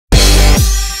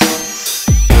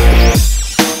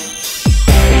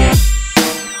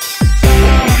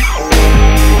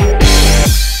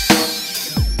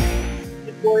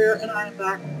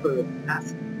back for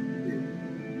Ask.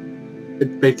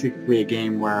 It's basically a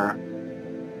game where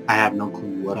I have no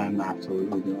clue what I'm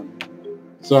absolutely doing.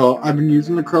 So I've been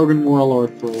using the KROGAN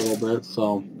WARLORD for a little bit,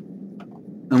 so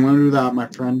I'm going to do that. My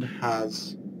friend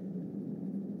has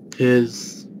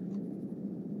his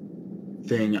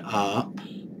thing up.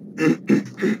 I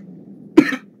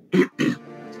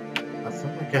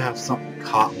feel like I have something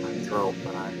caught in my throat,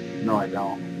 but no, I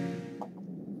don't.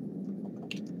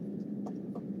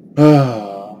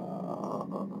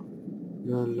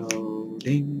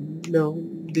 Loading,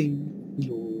 loading,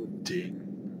 loading.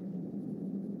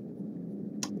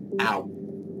 Ow.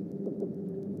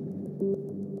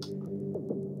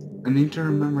 I need to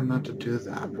remember not to do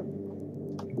that.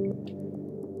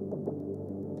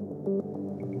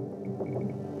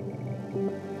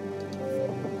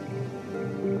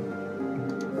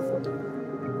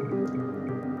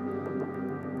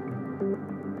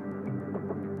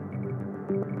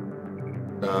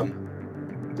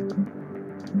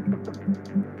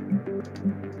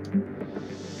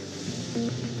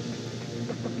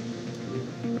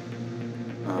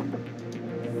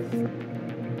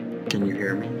 Can you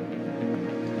hear me?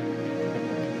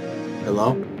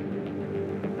 Hello?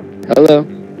 Hello.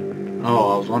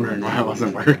 Oh, I was wondering why it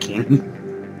wasn't working.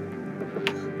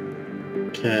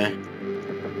 Okay.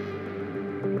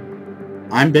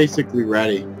 I'm basically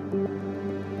ready.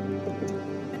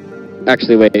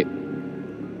 Actually, wait.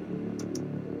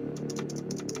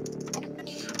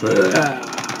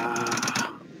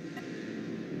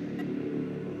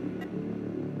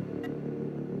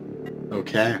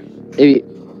 Okay.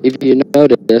 If you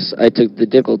notice, I took the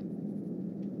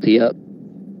difficulty up.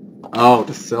 Oh,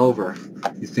 the silver.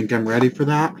 You think I'm ready for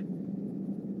that?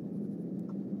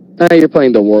 You're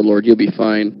playing the Warlord. You'll be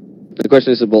fine. The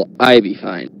question is, will I be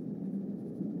fine?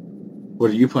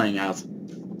 What are you playing as?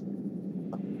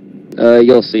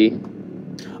 You'll see.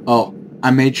 Oh, I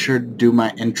made sure to do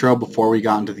my intro before we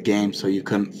got into the game so you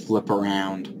couldn't flip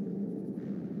around.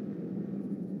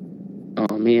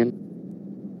 Oh, man.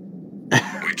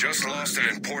 We just lost an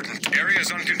important area's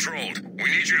uncontrolled.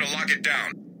 We need you to lock it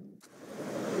down.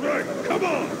 Right, come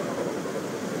on!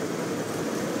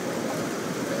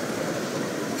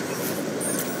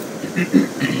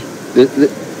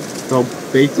 So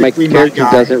basically my character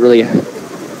guy doesn't really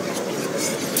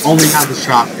only have a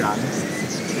shotgun.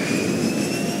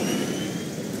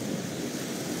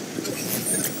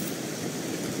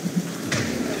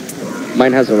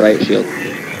 Mine has a riot shield.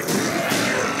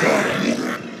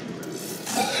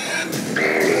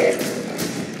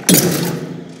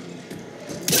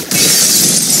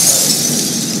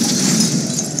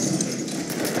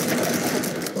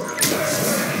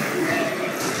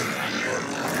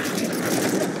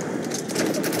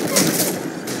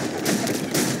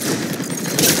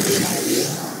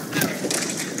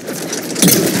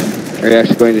 Are you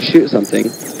actually going to shoot something?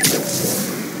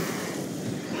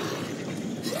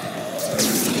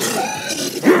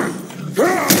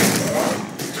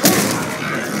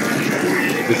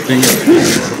 This thing is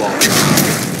invincible.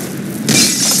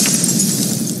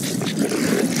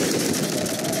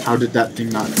 How did that thing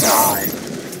not die?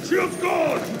 Shield's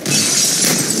gone!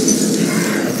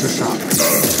 That's a shot.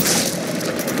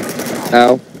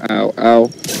 Ow, ow, ow.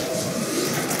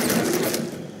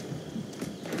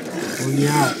 Oh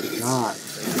yeah, I forgot.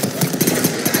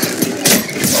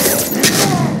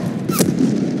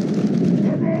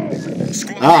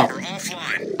 Oh.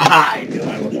 I knew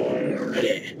I was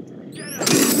ready.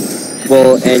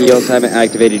 Well, and you also haven't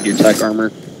activated your tech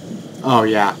armor. Oh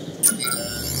yeah.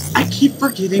 I keep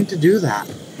forgetting to do that.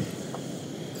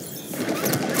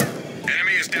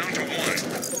 Enemy is down to 1.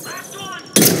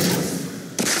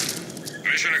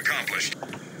 Mission accomplished.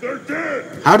 They're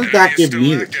dead. How did that give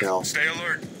me the kill? Stay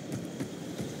alert.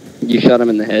 You shot him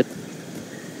in the head.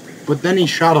 But then he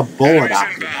shot a bullet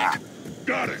after that.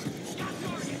 Got it.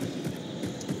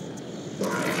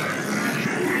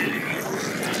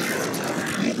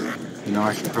 You know,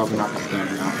 I should probably not be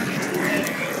standing up.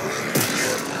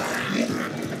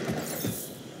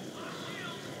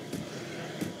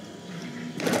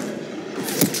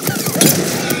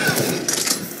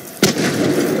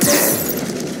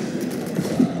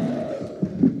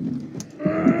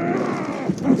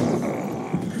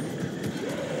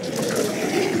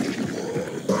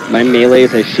 My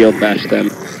melees, I shield bash them.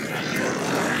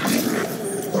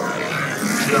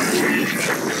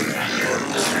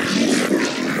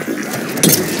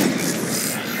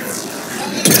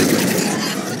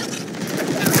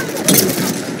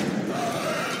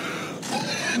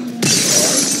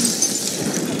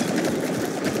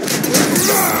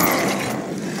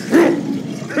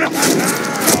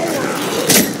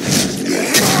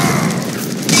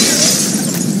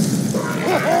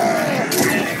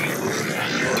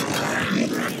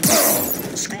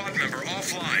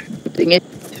 Dang it.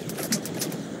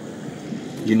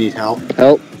 You need help?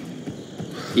 Help.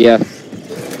 Yeah.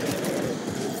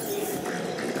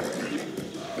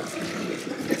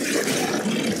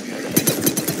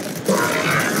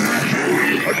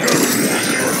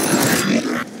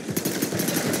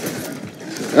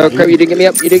 Oh crap, you didn't get me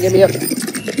up, you didn't get me up.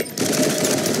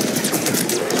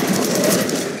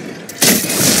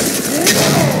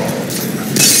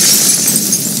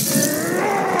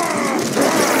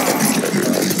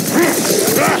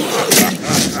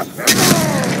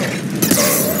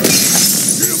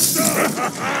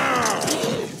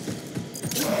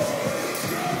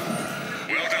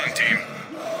 Well done, team.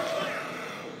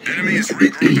 Enemy is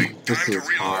regrouping. This Time to is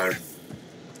reload. hard.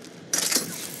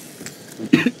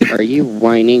 Are you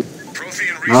whining?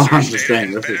 Prothean No, I'm research just data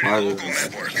saying, this is embedded in a harder local than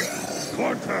network.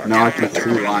 now I can see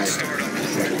Terminal why. startup.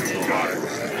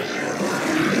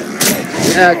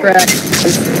 Ah, crap.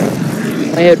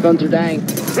 My headphones are dying.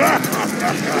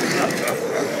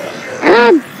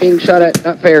 I'm being shot at.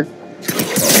 Not fair.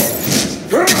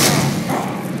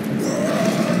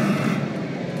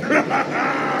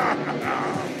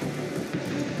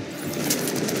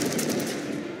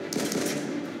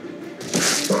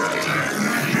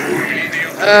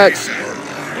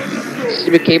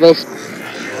 Stupid cables.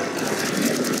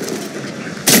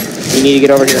 You need to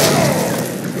get over here.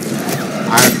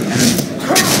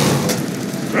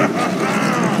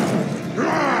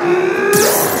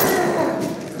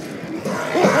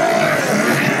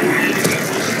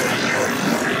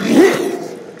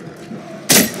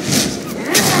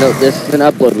 No, this is an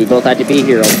upload. We both had to be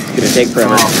here. It's gonna take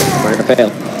forever. We're gonna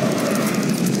fail.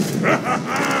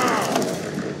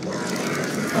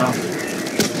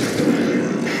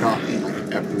 Shot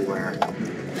like everywhere.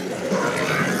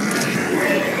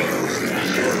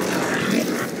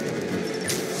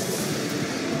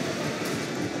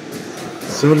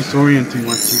 So disorienting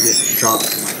once you get shot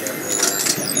like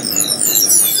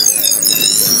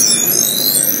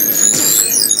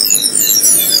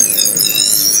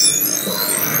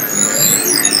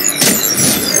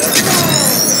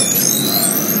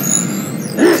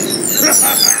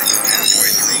Halfway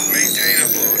through. Maintain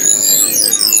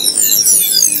upload.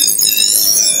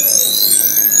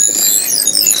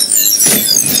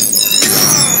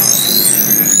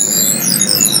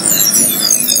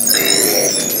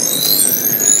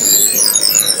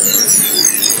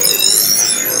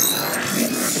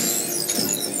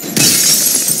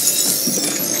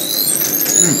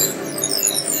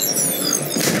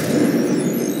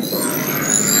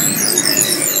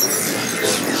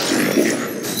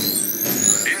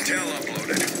 Intel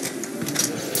uploaded.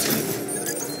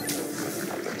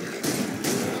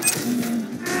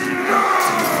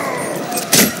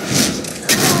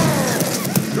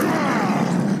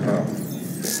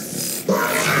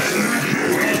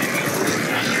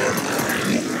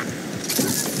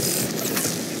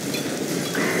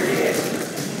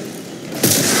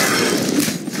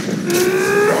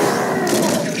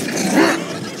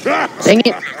 Dang it.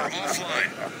 Member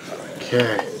offline.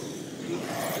 okay.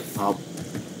 I'll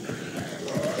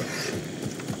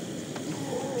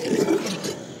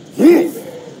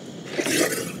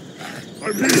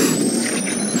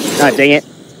Ah, dang it.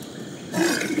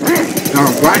 no,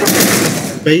 right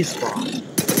space bar.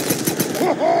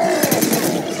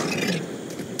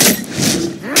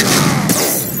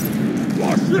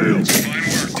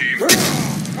 Fine work, team.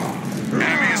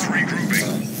 Enemy is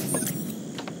regrouping.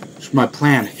 It's my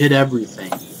plan. Hit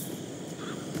everything.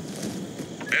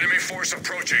 Enemy force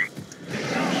approaching.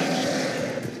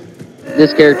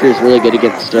 This character is really good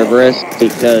against Cerberus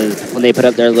because when they put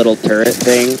up their little turret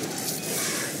thing,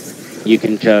 you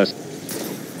can just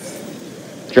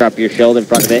drop your shield in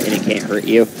front of it and it can't hurt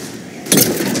you.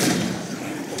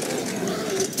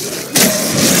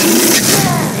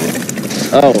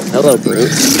 Oh, hello, Brute.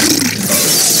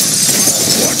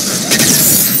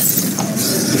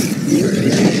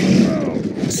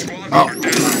 Squad Oh. member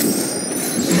down.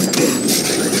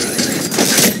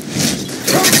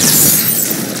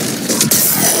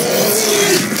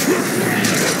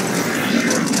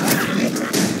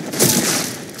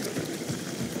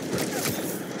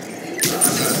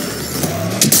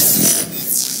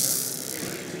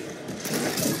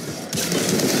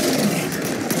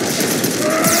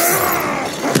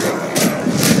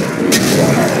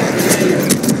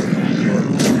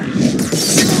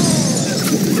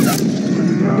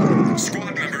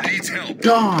 Squad member needs help.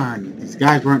 Darn! These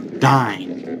guys weren't dying.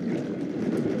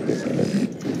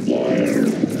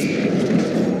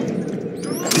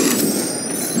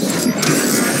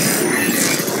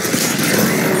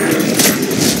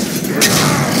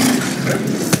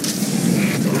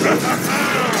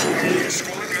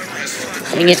 Squad member has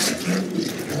flatlined. Dang it.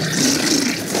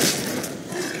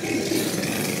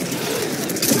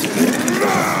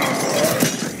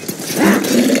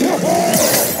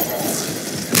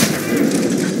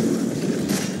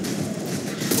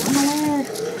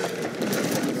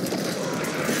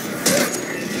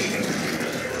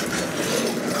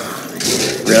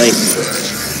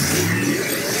 Really?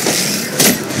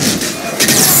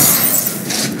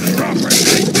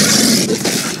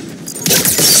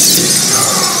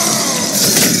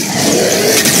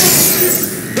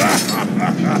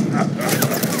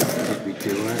 Did we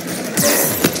do it?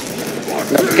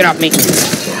 No, get off me.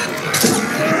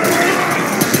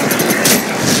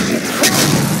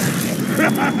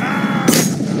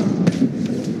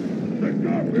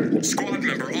 Squad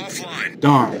member offline.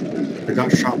 Darn, I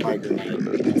got shot by a grenade.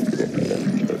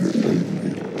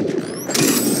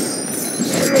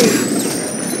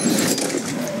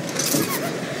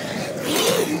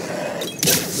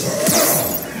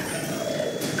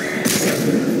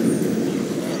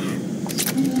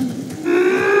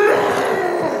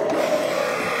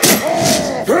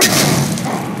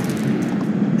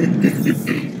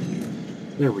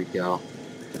 There we go.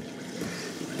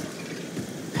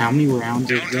 How many rounds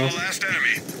Down is to the this? last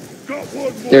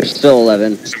enemy. There's still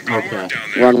 11. Some good Okay. work down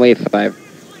there. We're on wave 5.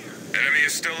 Enemy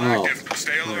is still Oh. active.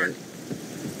 Stay alert.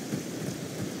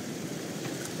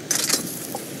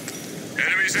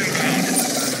 Enemies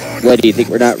inbound. What, do you think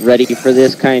we're not ready for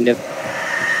this kind of...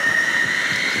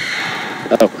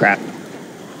 Oh, crap.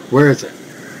 Where is it?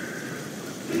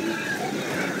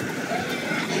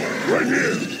 Right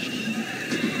here.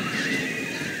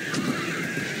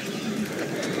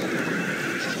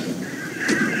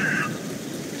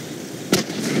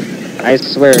 I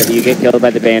swear, if you get killed by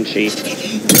the Banshee...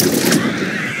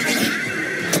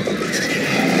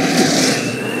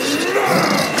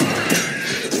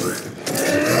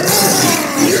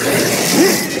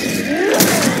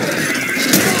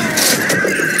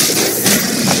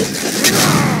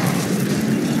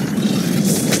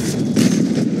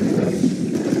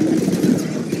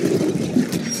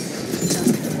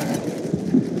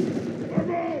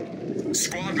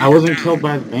 Squad I wasn't down. killed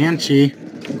by the Banshee.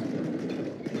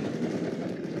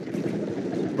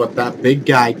 But that big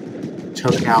guy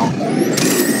took out.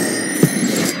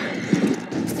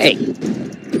 Hey!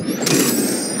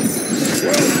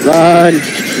 Run!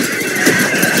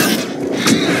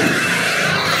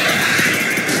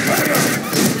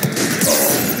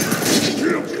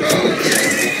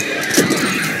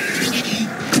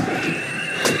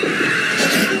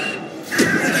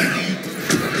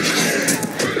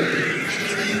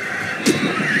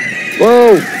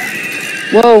 Whoa!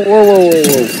 Whoa, whoa, whoa, whoa,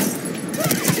 whoa.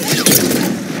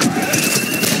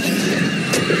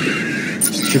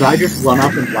 Should I just run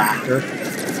up and whack her?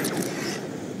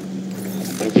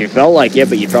 If you felt like it,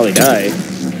 but you'd probably die.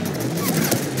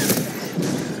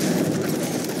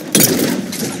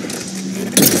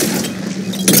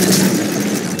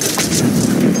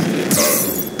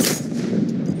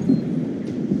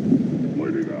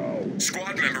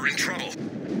 Squad member in trouble.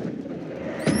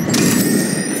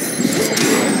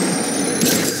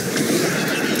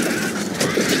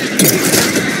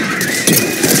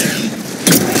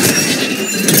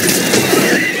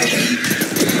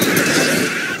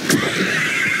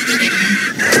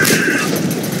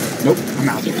 Nope, I'm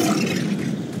out.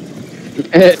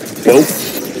 Nope.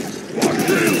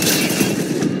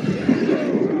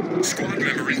 Squad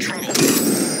member in trouble.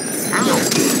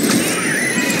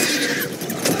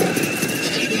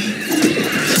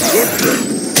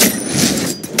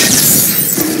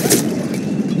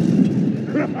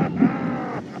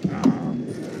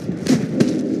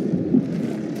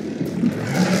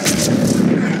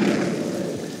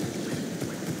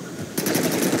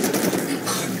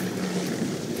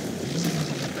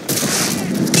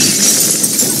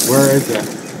 Where is it?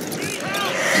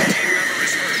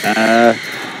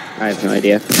 I have no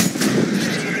idea.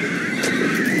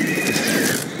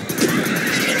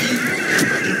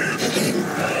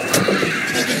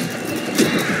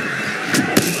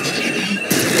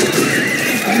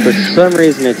 For some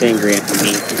reason, it's angry at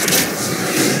me.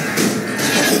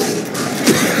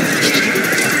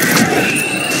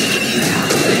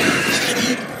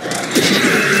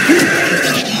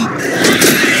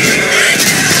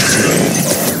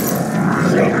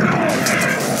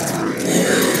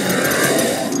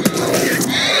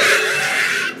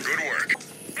 Good work.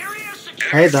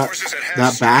 Hey, Enemy that forces at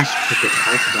half bash took its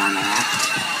health down a lot.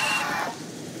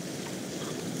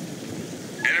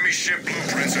 Enemy ship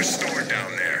blueprints are stored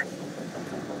down there.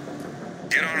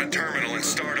 Get on a terminal and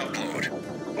start upload.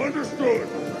 Understood.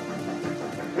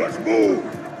 Let's move.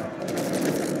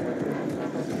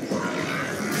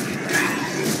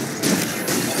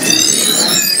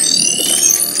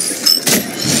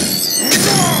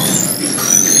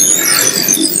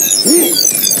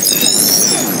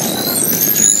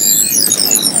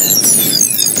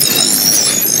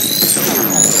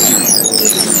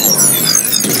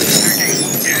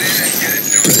 Get in and get it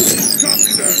done.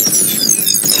 Copy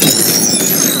that.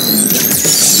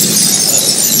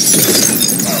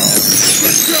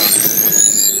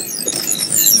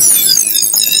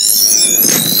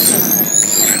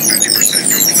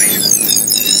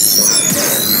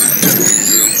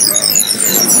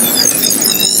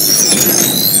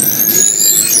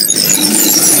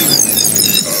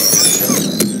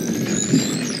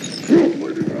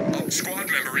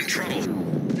 trouble.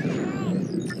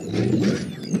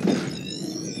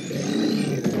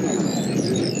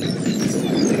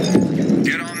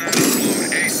 Get on that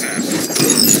upload ASAP.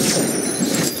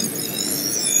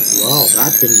 Well,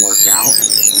 that didn't work out.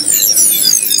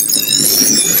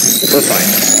 We're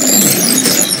fine.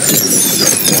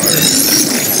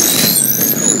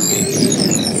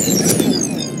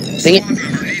 Dang it. Squad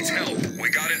member needs help. We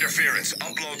got interference.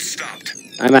 Upload stopped.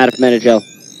 I'm out of Metagel.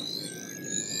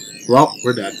 Well,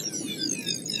 we're dead.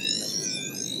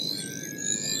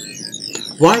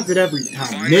 Why is it every time?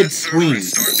 Find that server Mid-swing. and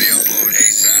start the upload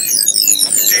ASAP.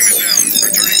 Team is down.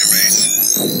 Returning to base.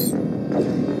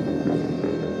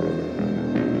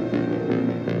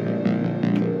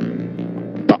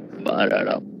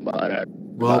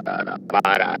 Well,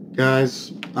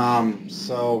 guys,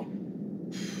 so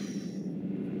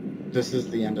this is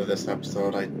the end of this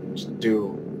episode. I just do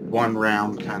one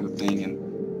round kind of thing in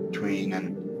between,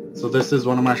 and so this is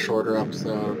one of my shorter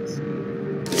episodes.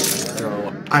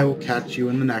 So I will catch you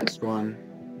in the next one.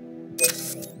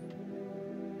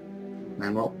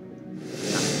 And well,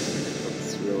 yeah,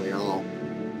 that's really all.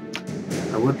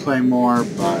 I would play more,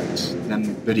 but then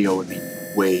the video would be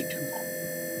way too long.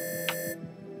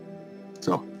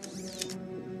 So